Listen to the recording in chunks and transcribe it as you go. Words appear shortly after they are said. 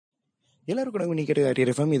எல்லாருக்கும் வணக்கம். நீ கேட்டு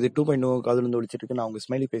RFM இது 2.0 காதுல இருந்து ஒழிச்சிட்டு இருக்கு. நான் உங்க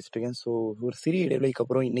ஸ்மைலி பேசிட்டு இருக்கேன். ஸோ ஒரு சிறிய இடைவெளிக்கு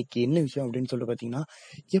அப்புறம் இன்னைக்கு என்ன விஷயம் அப்படின்னு சொல்லிட்டு பார்த்தீங்கன்னா,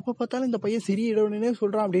 எப்போ பார்த்தாலும் இந்த பையன் சிறிய இடைவெளினே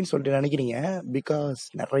சொல்றான் அப்படின்னு சொல்லிட்டு நினைக்கிறீங்க. பிகாஸ்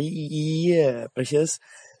நிறைய ப்ரெஷர்ஸ்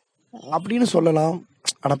அப்படின்னு சொல்லலாம்.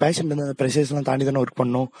 ஆனால் பேஷன் அந்த ப்ரெஷர்ஸ்லாம் தாண்டி தானே ஒர்க்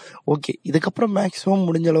பண்ணோம். ஓகே, இதுக்கப்புறம் மேக்ஸிமம்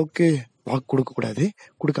முடிஞ்ச அளவுக்கு வாக்கு கொடுக்கக்கூடாது,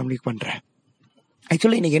 கொடுக்க கம்ப்ளீட் பண்ணுறேன்.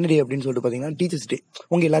 ஆக்சுவலி இன்னைக்கு என்ன டே அப்படின்னு சொல்லிட்டு பார்த்தீங்கன்னா டீச்சர்ஸ் டே.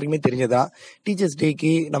 உங்கள் எல்லாருக்குமே தெரிஞ்சதா. டீச்சர்ஸ்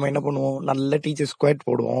டேக்கு நம்ம என்ன பண்ணுவோம், நல்ல டீச்சர்ஸ் ஸ்குவாட்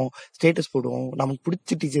போடுவோம், ஸ்டேட்டஸ் போடுவோம், நமக்கு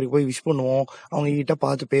பிடிச்ச டீச்சருக்கு போய் விஷ் பண்ணுவோம், அவங்க கிட்ட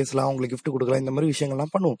பார்த்து பேசலாம், அவங்களுக்கு கிஃப்ட் கொடுக்கலாம், இந்த மாதிரி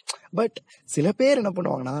விஷயங்கள்லாம் பண்ணுவோம். பட் சில பேர் என்ன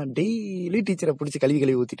பண்ணுவாங்கன்னா, டெய்லி டீச்சரை பிடிச்சி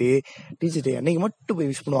கழுவி ஊற்றிட்டு டீச்சர் டே அன்னைக்கு மட்டும் போய்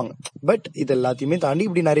விஷ் பண்ணுவாங்க. பட் இது எல்லாத்தையுமே தாண்டி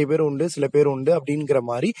இப்படி நிறைய பேர் உண்டு, சில பேர் உண்டு அப்படிங்கிற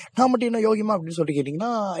மாதிரி. நான் மட்டும் என்ன யோகியமா அப்படின்னு சொல்லிட்டு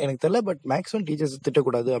கேட்டிங்கன்னா எனக்கு தெரியல. பட் மேக்ஸிமம் டீச்சர்ஸ்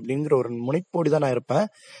திட்டக்கூடாது அப்படிங்கிற ஒரு முனைப்போடு தான் நான் இருப்பேன்.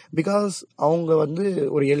 பிகாஸ் அவங்க வந்து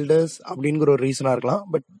ஒரு எல்டர்ஸ் அப்படிங்கிற ஒரு ரீசனா இருக்கலாம்.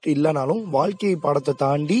 பட் இல்லைனாலும் வாழ்க்கை பாடத்தை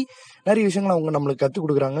தாண்டி நிறைய விஷயங்கள் அவங்க நம்மளுக்கு கற்றுக்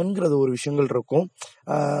கொடுக்குறாங்கங்கிறது ஒரு விஷயங்கள் இருக்கும்.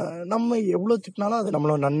 நம்ம எவ்வளோ திட்டினாலும் அது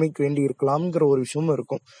நம்மளோட நன்மைக்கு வேண்டி இருக்கலாம்ங்கிற ஒரு விஷயமும்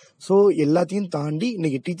இருக்கும். ஸோ எல்லாத்தையும் தாண்டி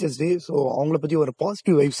இன்னைக்கு டீச்சர்ஸ் டே. ஸோ அவங்கள பற்றி ஒரு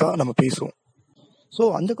பாசிட்டிவ் வைப்ஸாக நம்ம பேசுவோம். ஸோ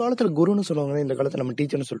அந்த காலத்தில் குருன்னு சொல்லுவாங்க, இந்த காலத்தில் நம்ம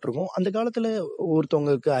டீச்சர்னு சொல்லிட்டு இருக்கோம். அந்த காலத்தில்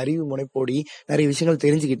ஒருத்தவங்களுக்கு அறிவு முனைப்போடி நிறைய விஷயங்கள்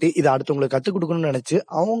தெரிஞ்சுக்கிட்டு இதை அடுத்தவங்களுக்கு கற்றுக் கொடுக்கணும்னு நினச்சி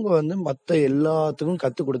அவங்க வந்து மற்ற எல்லாத்துக்கும்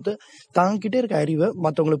கற்றுக் கொடுத்து தாங்கிட்டே இருக்க அறிவை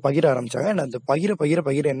மற்றவங்களுக்கு பகிர ஆரம்பிச்சாங்க. அண்ட் அந்த பகிர பகிர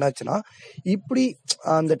பகிர என்னாச்சுன்னா, இப்படி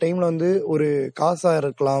அந்த டைமில் வந்து ஒரு காசாக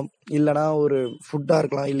இருக்கலாம், இல்லைனா ஒரு ஃபுட்டாக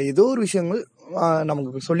இருக்கலாம், இல்லை ஏதோ ஒரு விஷயங்கள்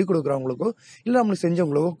நமக்கு சொல்லிக் கொடுக்குறவங்களுக்கோ இல்லை நம்மளுக்கு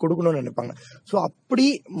செஞ்சவங்களுக்கோ கொடுக்கணும்னு நினைப்பாங்க. ஸோ அப்படி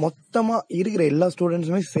மொத்தமாக இருக்கிற எல்லா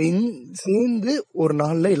ஸ்டூடெண்ட்ஸுமே சேர்ந்து ஒரு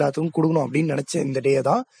நாளில் எல்லாத்துக்கும் கொடுக்கணும் அப்படின்னு நினச்ச இந்த டே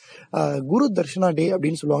தான் குரு தர்ஷனா டே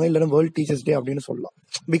அப்படின்னு சொல்லுவாங்க, இல்லைன்னா வேர்ல்ட் டீச்சர்ஸ் டே அப்படின்னு சொல்லலாம்.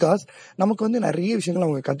 பிகாஸ் நமக்கு வந்து நிறைய விஷயங்கள்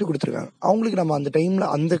அவங்க கற்றுக் கொடுத்துருக்காங்க. அவங்களுக்கு நம்ம அந்த டைமில்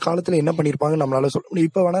அந்த காலத்தில் என்ன பண்ணியிருப்பாங்க நம்மளால சொல்ல முடியும்.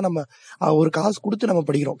 இப்போ வேணால் நம்ம ஒரு காசு கொடுத்து நம்ம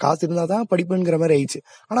படிக்கிறோம், காசு இருந்தால் தான் படிப்புங்கிற மாதிரி ஆயிடுச்சு.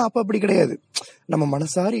 ஆனால் அப்போ அப்படி கிடையாது. நம்ம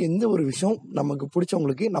மனசாரி எந்த ஒரு விஷயம் நமக்கு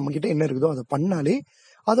பிடிச்சவங்களுக்கு நம்மக்கிட்ட என்ன இருக்குதோ அதை பண்ணாலே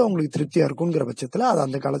அது அவங்களுக்கு திருப்தியாக இருக்குங்கிற பட்சத்தில் அது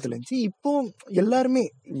அந்த காலத்தில் இருந்துச்சு. இப்போ எல்லாருமே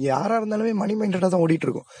யாராக இருந்தாலுமே மணி மைண்டடாக தான் ஓடிட்டு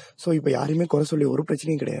இருக்கும். ஸோ இப்போ யாரையுமே குறை சொல்லி ஒரு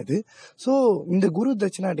பிரச்சனையும் கிடையாது. ஸோ இந்த குரு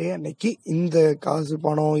தட்சிணா டே அன்னைக்கு இந்த காசு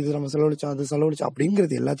பணம் இது நம்ம செலவழிச்சோம் அது செலவழிச்சோம்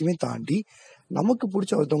அப்படிங்கிறது எல்லாத்தையுமே தாண்டி நமக்கு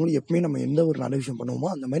பிடிச்ச ஒருத்தவங்களுக்கு எப்பவுமே நம்ம எந்த ஒரு நல்ல விஷயம் பண்ணுவோமோ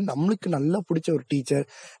அந்த மாதிரி நம்மளுக்கு நல்லா பிடிச்ச ஒரு டீச்சர்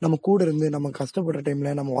நம்ம கூட இருந்து நம்ம கஷ்டப்படுற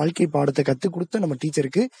டைம்ல நம்ம வாழ்க்கை பாடத்தை கற்றுக் கொடுத்த நம்ம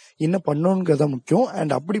டீச்சருக்கு என்ன பண்ணணுங்கிறது தான் முக்கியம்.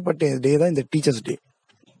 அண்ட் அப்படிப்பட்ட டே தான் இந்த டீச்சர்ஸ் டே.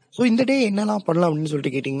 ஸோ இந்த டே என்னெல்லாம் பண்ணலாம் அப்படின்னு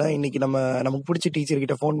சொல்லிட்டு கேட்டிங்கன்னா, இன்னைக்கு நமக்கு பிடிச்ச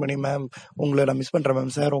டீச்சர்கிட்ட ஃபோன் பண்ணி, மேம் உங்களை நான் மிஸ் பண்ணுறேன் மேம்,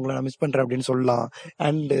 சார் உங்களை நான் மிஸ் பண்ணுறேன் அப்படின்னு சொல்லலாம்.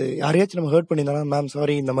 அண்டு யாரையாச்சும் நம்ம ஹர்ட் பண்ணியிருந்தாலும், மேம்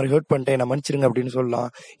சாரி இந்த மாதிரி ஹர்ட் பண்ணிட்டேன் நான் மன்னிச்சிருங்க அப்படின்னு சொல்லலாம்.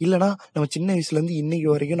 இல்லைனா நம்ம சின்ன வயசுலேருந்து இன்னைக்கு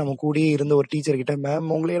வரைக்கும் நம்ம கூடயே இருந்த ஒரு டீச்சர்கிட்ட, மேம்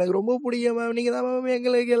உங்களை எனக்கு ரொம்ப பிடிக்கும் மேம், நீங்கள் தான் மேம்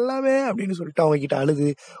எங்களுக்கு எல்லாமே அப்படின்னு சொல்லிட்டு அவங்க கிட்ட அழுது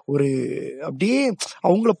ஒரு அப்படியே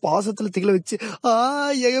அவங்கள பாசத்தில் திகழ வச்சு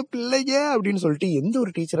எங்க பிள்ளைங்க அப்படின்னு சொல்லிட்டு எந்த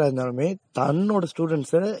ஒரு டீச்சராக இருந்தாலுமே தன்னோட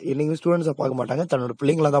ஸ்டூடெண்ட்ஸை என்னைக்குமே ஸ்டூடெண்ட்ஸை பார்க்க மாட்டாங்க, தன்னோட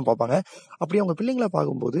பிள்ளைங்களா தான் பார்ப்பாங்க. அப்படி அவங்க பிள்ளைங்கள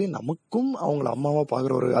பார்க்கும்போது நமக்கும் அவங்கள அம்மாவா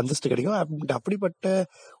பார்க்குற ஒரு அந்தஸ்து கிடைக்கும். அப்படிப்பட்ட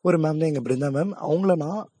ஒரு மேம் தான் எங்க பிருந்தா மேம். அவங்கள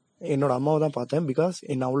நான் என்னோட அம்மாவை தான் பார்த்தேன். பிகாஸ்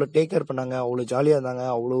என்னை அவ்வளோ டேக் கேர் பண்ணாங்க, அவ்வளோ ஜாலியாக இருந்தாங்க,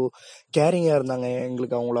 அவ்வளோ கேரிங்காக இருந்தாங்க.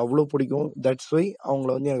 எங்களுக்கு அவங்கள அவ்வளோ பிடிக்கும். தட்ஸ் வை அவங்கள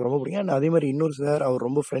வந்து எனக்கு ரொம்ப பிடிக்கும். அண்ட் அதே மாதிரி இன்னொரு சார், அவர்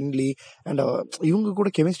ரொம்ப ஃப்ரெண்ட்லி. அண்ட் இவங்க கூட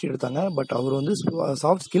கெமிஸ்ட்ரி எடுத்தாங்க. பட் அவர் வந்து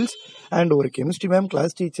சாஃப்ட் ஸ்கில்ஸ் அண்ட் ஒரு கெமிஸ்ட்ரி மேம்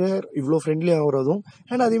கிளாஸ் டீச்சர் இவ்வளோ ஃப்ரெண்ட்லியாக ஆகிறதும்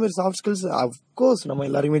அண்ட் அதே மாதிரி சாஃப்ட் ஸ்கில்ஸ் அஃப்கோர்ஸ் நம்ம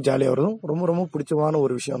எல்லாருமே ஜாலியாக ஆகிறதும் ரொம்ப ரொம்ப பிடிச்சமான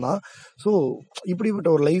ஒரு விஷயம் தான். ஸோ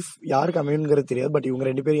இப்படிப்பட்ட ஒரு லைஃப் யாருக்கு அமையுங்கிறது தெரியாது. பட் இவங்க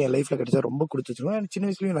ரெண்டு பேரும் என் லைஃப்பில் கிடைச்சா ரொம்ப கொடுத்துருவோம். அண்ட் சின்ன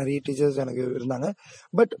வயசுலேயும் நிறைய டீச்சர்ஸ் எனக்கு இருந்தாங்க.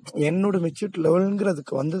 பட் என்னோட மெச்சூரிட்டி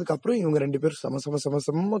லெவலுங்கிறதுக்கு வந்ததுக்கு அப்புறம் இவங்க ரெண்டு பேரும்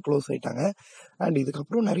செம்ம க்ளோஸ் ஆயிட்டாங்க. அண்ட்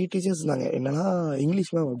இதுக்கப்புறம் நிறைய டீச்சர்ஸ் இருந்தாங்க. என்னன்னா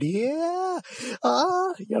இங்கிலீஷ் மேம் அப்படியே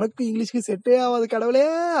எனக்கு இங்கிலீஷ்க்கு செட்டே ஆகாது கடவுளே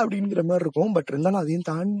அப்படிங்கிற மாதிரி இருக்கும். பட் இருந்தாலும் அதையும்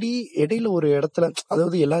தாண்டி இடையில ஒரு இடத்துல,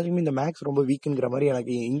 அதாவது எல்லாருக்குமே இந்த மேக்ஸ் ரொம்ப வீக்குங்கிற மாதிரி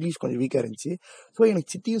எனக்கு இங்கிலீஷ் கொஞ்சம் வீக்காக இருந்துச்சு. ஸோ எனக்கு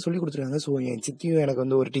சித்தியும் சொல்லி கொடுத்துருக்காங்க. ஸோ என் சித்தியும் எனக்கு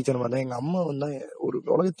வந்து ஒரு டீச்சர் மாதிரி தான். எங்கள் அம்மா வந்து ஒரு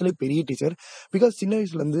உலகத்திலே பெரிய டீச்சர். பிகாஸ் சின்ன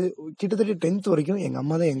வயசுலேருந்து கிட்டத்தட்ட 10th வரைக்கும் எங்கள்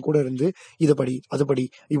அம்மா தான் என் கூட இருந்து இதை படி அது படி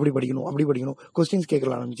இப்படி படிக்கணும் அப்படி படிக்கணும் கொஸ்டின்ஸ்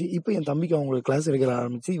கேட்கல ஆரம்பிச்சு, இப்போ என் தம்பிக்கு அவங்களுக்கு கிளாஸ் எடுக்க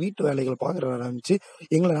ஆரம்பிச்சு, வீட்டு வேலைகளை பார்க்கற ஆரம்பிச்சு,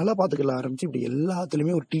 எங்களை நல்லா பார்த்துக்கல ஆரம்பிச்சு, இப்படி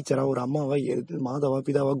எல்லாத்துலேயுமே ஒரு டீச்சரா ஒரு அம்மாவா மாதாவா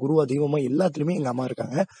பிதாவா குருவா தெய்வமா எல்லாத்துலேயுமே எங்கள் அம்மா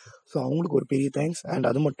இருக்காங்க. ஸோ அவங்களுக்கு ஒரு பெரிய தேங்க்ஸ். அண்ட்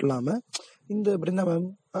அது மட்டும் இல்லாமல் இந்த பிருந்தா மேம்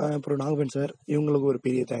அப்புறம் நாகவன் சார் இவங்களுக்கு ஒரு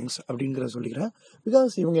பெரிய தேங்க்ஸ் அப்படிங்கிறத சொல்லிக்கிறேன்.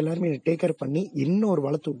 பிகாஸ் இவங்க எல்லாருமே என்னை டேக் கேர் பண்ணி இன்னும் ஒரு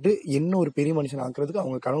வளர்த்து விட்டு இன்னும் ஒரு பெரிய மனுஷன் ஆக்குறதுக்கு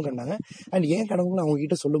அவங்க கனவு கண்டாங்க. அண்ட் ஏன் கனவுன்னு அவங்க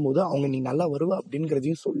கிட்ட சொல்லும் போது அவங்க நீ நல்லா வருவா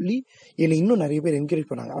அப்படிங்கிறதையும் சொல்லி என்னை இன்னும் நிறைய பேர்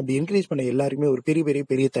என்கரேஜ் பண்ணாங்க. அப்படி என்கரேஜ் பண்ண எல்லாருக்குமே ஒரு பெரிய பெரிய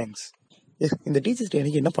பெரிய தேங்க்ஸ். இந்த டீச்சர்ஸ் டே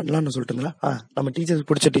அன்னைக்கு என்ன பண்ணலாம்னு சொல்லிட்டுங்களா? நம்ம டீச்சர்ஸ்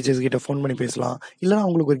பிடிச்ச டீச்சர்ஸ் கிட்ட ஃபோன் பண்ணி பேசலாம். இல்லைனா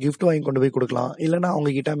அவங்களுக்கு ஒரு கிஃப்ட் வாங்கி கொண்டு போய் கொடுக்கலாம். இல்லைனா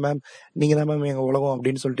அவங்க கிட்ட மேம் நீங்கள் தான் மேம் எங்கள் உலகம்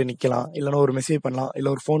அப்படின்னு சொல்லிட்டு நிற்கலாம். இல்லைனா ஒரு மெசேஜ் பண்ணலாம், இல்லை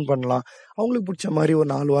ஒரு ஃபோன் பண்ணலாம். அவங்களுக்கு பிடிச்ச மாதிரி ஒரு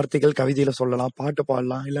 4 வார்த்தைகள் கவிதையில் சொல்லலாம், பாட்டு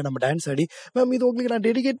பாடலாம், இல்லை நம்ம டான்ஸ் ஆடி மேம் இது உங்களுக்கு நான்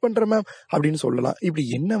டெடிகேட் பண்ணுறேன் மேம் அப்படின்னு சொல்லலாம். இப்படி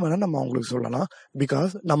என்ன வேணால் நம்ம அவங்களுக்கு சொல்லலாம்.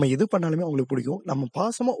 பிகாஸ் நம்ம எது பண்ணாலுமே அவங்களுக்கு பிடிக்கும். நம்ம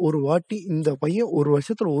பாசமாக ஒரு வாட்டி இந்த பையன் ஒரு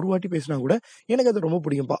வருஷத்தில் ஒரு வாட்டி பேசினா கூட எனக்கு அது ரொம்ப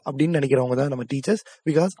பிடிக்கும்ப்பா அப்படின்னு நினைக்கிறவங்க தான் நம்ம டீச்சர்ஸ்.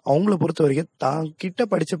 பிகாஸ் அவங்கள பொறுத்த வரைக்கும் தான் கிட்ட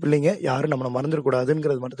படிச்ச பிள்ளைங்க யாரும் நம்மளை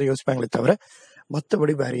மறந்துடக்கூடாதுங்கிறது மட்டும் தான் யோசிப்பாங்களே தவிர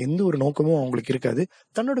மற்றபடி வேற எந்த ஒரு நோக்கமும் அவங்களுக்கு இருக்காது.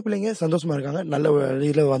 தன்னோட பிள்ளைங்க சந்தோஷமா இருக்காங்க, நல்ல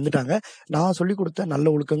வழியில வந்துட்டாங்க, நான் சொல்லிக் கொடுத்த நல்ல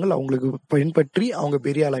ஒழுக்கங்கள் அவங்களுக்கு பின்பற்றி அவங்க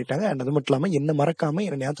பெரிய ஆள் ஆயிட்டாங்க. அண்ட் அது மட்டும் இல்லாமல் என்ன மறக்காம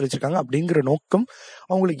என்னை ஞாபகத்தில் வச்சிருக்காங்க அப்படிங்கிற நோக்கம்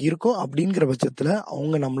அவங்களுக்கு இருக்கும். அப்படிங்கிற பட்சத்தில்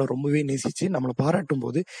அவங்க நம்மளை ரொம்பவே நேசிச்சு நம்மளை பாராட்டும்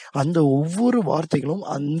போது அந்த ஒவ்வொரு வார்த்தைகளும்,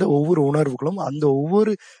 அந்த ஒவ்வொரு உணர்வுகளும், அந்த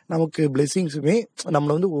ஒவ்வொரு நமக்கு பிளெஸிங்ஸுமே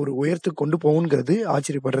நம்மளை வந்து ஒரு உயரத்துக்கு கொண்டு போகுங்கிறது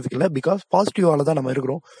ஆச்சரியப்படுறதுக்கு இல்லை. பிகாஸ் பாசிட்டிவால தான் நம்ம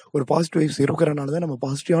இருக்கிறோம். ஒரு பாசிட்டிவ் வைப்ஸ் இருக்கிறனால தான் நம்ம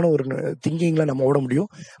பாசிட்டிவான ஒரு திங்கிங்ல நம்ம ஓட முடியும்.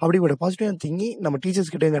 அப்படிப்பட்ட பாசிட்டிவான திங்கிங் நம்ம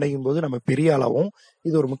டீச்சர்ஸ் கிட்டே கிடைக்கும் போது நம்ம பெரிய ஆளாகவும்.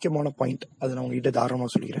 இது ஒரு முக்கியமான பாயிண்ட். அதை நான் உங்ககிட்ட தாராளமாக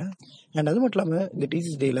சொல்லிக்கிறேன். அண்ட் அது மட்டும் இல்லாமல் இந்த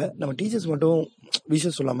டீச்சர்ஸ் டேல நம்ம டீச்சர்ஸ் மட்டும்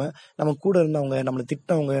விஷயம் சொல்லாமல் நம்ம கூட இருந்தவங்க, நம்மளை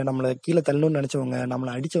திட்டவங்க, நம்மளை கீழே தள்ளணும்னு நினச்சவங்க,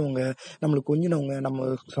 நம்மளை அடித்தவங்க, நம்மளுக்கு கொஞ்சினவங்க, நம்ம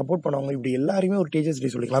சப்போர்ட் பண்ணவங்க, இப்படி எல்லாருமே ஒரு டீச்சர்ஸ்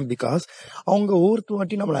டே சொல்லிக்கலாம். பிகாஸ் அவங்க ஒவ்வொருத்த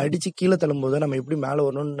வாட்டி நம்மளை அடித்து கீழே தள்ளும்போது நம்ம எப்படி மேலே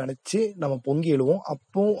வரணும்னு நினச்சி நம்ம பொங்கி எழுவோம்.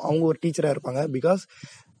 அப்போ அவங்க ஒரு டீச்சராக இருப்பாங்க. பிகாஸ்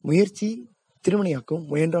முயற்சி திருமணியாக்கும்,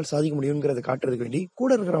 முயன்றால் சாதிக்க முடியுங்கிறத காட்டுறதுக்கு வேண்டி கூட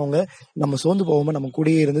இருக்கிறவங்க நம்ம சோர்ந்து போகாம நம்ம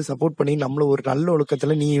கூடயே இருந்து சப்போர்ட் பண்ணி நம்மள ஒரு நல்ல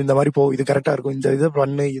ஒழுக்கத்துல நீ இந்த மாதிரி போ, இது கரெக்டா இருக்கும், இந்த இதை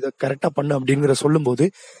பண்ணு, இதை கரெக்டா பண்ணு அப்படிங்கிற சொல்லும் போது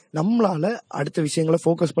நம்மளால அடுத்த விஷயங்களை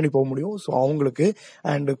ஃபோக்கஸ் பண்ணி போக முடியும். ஸோ அவங்களுக்கு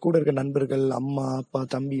அண்ட் கூட இருக்க நண்பர்கள், அம்மா அப்பா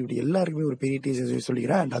தம்பி இப்படி எல்லாருக்குமே ஒரு பெரிய டீச்சர்ஸ்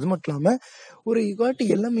சொல்லிக்கிறேன். அண்ட் அது மட்டும் இல்லாம ஒரு யுகாட்டி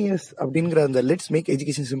எல்எம்ஏஎஸ் அப்படிங்கிற அந்த லெட்ஸ் மேக்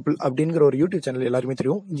எஜுகேஷன் சிம்பிள் அப்படிங்கிற ஒரு யூடியூப் சேனல் எல்லாருமே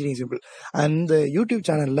தெரியும், இன்ஜினியரிங் சிம்பிள். அந்த யூடியூப்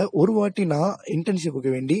சேனல்ல ஒரு வாட்டி நான்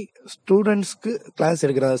இன்டர்ன்ஷிப்புக்கு வேண்டி ஸ்டூடெண்ட்ஸ்க்கு கிளாஸ்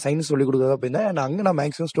எடுக்கிற சயின்ஸ் சொல்லிக் கொடுக்குறதா போயிருந்தேன். அண்ட் அங்கே நான்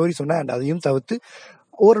மேக்ஸிமம் ஸ்டோரி சொன்னேன். அண்ட் அதையும் தவிர்த்து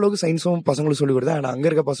ஓரளவுக்கு சயின்ஸும் பசங்களும் சொல்லிக் கொடுத்தேன். அண்ட் அங்கே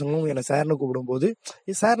இருக்க பசங்களும் என்னை சார்னு கூப்பிடும்போது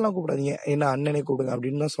சார்லாம் கூப்பிடாதீங்க, என்ன அண்ணனே கூப்பிடுங்க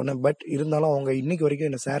அப்படின்னு தான் சொன்னேன். பட் இருந்தாலும் அவங்க இன்னைக்கு வரைக்கும்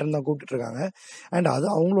என்னை சார்னு தான் கூப்பிட்டு இருக்காங்க. அண்ட் அது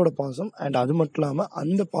அவங்களோட பாசம். அண்ட் அது மட்டும் இல்லாமல்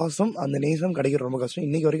அந்த பாசம், அந்த நேசம் கிடைக்கிறது ரொம்ப கஷ்டம்.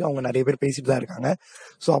 இன்னைக்கு வரைக்கும் அவங்க நிறைய பேர் பேசிட்டு தான் இருக்காங்க.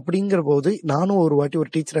 ஸோ அப்படிங்கிற போது நானும் ஒரு வாட்டி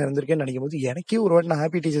ஒரு டீச்சராக இருந்திருக்கேன்னு நினைக்கும் போது எனக்கே ஒரு வாட்டி நான்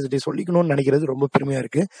ஹாப்பி டீச்சர்ஸ் டே சொல்லிக்கணும்னு நினைக்கிறது ரொம்ப பெருமையாக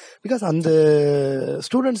இருக்குது. பிகாஸ் அந்த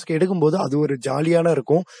ஸ்டூடெண்ட்ஸ்க்கு எடுக்கும்போது அது ஒரு ஜாலியான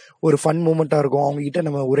இருக்கும், ஒரு ஃபன் மூமெண்ட்டாக இருக்கும். அவங்க கிட்ட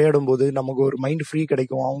நம்ம உரையாடும் போது நமக்கு ஒரு மைண்ட் ஃப்ரீ கிடைக்கும்.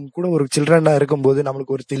 அவங்க கூட ஒரு சில்ட்ரனா இருக்கும்போது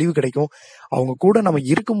நம்மளுக்கு ஒரு தெளிவு கிடைக்கும். அவங்க கூட நம்ம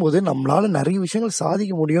இருக்கும்போது நம்மளால நிறைய விஷயங்கள்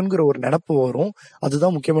சாதிக்க முடியுங்கிற ஒரு நினப்பு வரும்.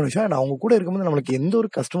 அதுதான் முக்கியமான விஷயம். அண்ட் அவங்க கூட இருக்கும்போது நம்மளுக்கு எந்த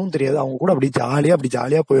ஒரு கஷ்டமும் தெரியாது. அவங்க கூட அப்படி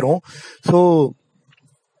ஜாலியாக போயிடும். ஸோ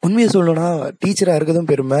உண்மையை சொல்லணும்னா டீச்சராக இருக்கிறதும்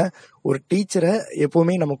பெருமை, ஒரு டீச்சரை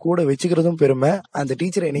எப்போவுமே நம்ம கூட வச்சுக்கிறதும் பெருமை. அந்த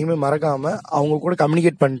டீச்சரை என்னைக்குமே மறக்காமல் அவங்க கூட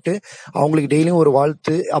கம்யூனிகேட் பண்ணிட்டு அவங்களுக்கு டெய்லியும் ஒரு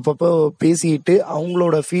வாழ்த்து அப்பப்போ பேசிட்டு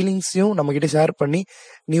அவங்களோட ஃபீலிங்ஸையும் நம்மக்கிட்ட ஷேர் பண்ணி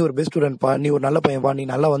நீ ஒரு பெஸ்ட் ஸ்டூடெண்ட்ப்பா, நீ ஒரு நல்ல பையன்ப்பா, நீ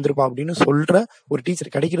நல்லா வந்திருப்பா அப்படின்னு சொல்கிற ஒரு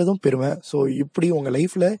டீச்சர் கிடைக்கிறதும் பெருமை. ஸோ இப்படி உங்கள்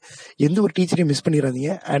லைஃப்பில் எந்த ஒரு டீச்சரையும் மிஸ்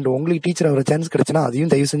பண்ணிடாதீங்க. அண்ட் உங்களுக்கு டீச்சர் ஆகிற சான்ஸ் கிடைச்சுன்னா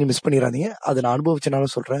அதையும் தயவு செஞ்சு மிஸ் பண்ணிடாதீங்க. அதை நான்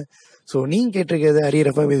அனுபவிச்சனால சொல்கிறேன். ஸோ நீங்கள் கேட்டிருக்கிறது அரியர்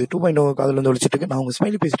எஃப்எம், இது 2.0 காதில் வந்து ஒழிச்சிட்டு இருக்கு. நான் உங்கள்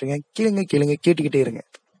ஸ்மைலி பேசிட்டுருக்கேன். கேளுங்க கேட்டுக்கிட்டே இருங்க.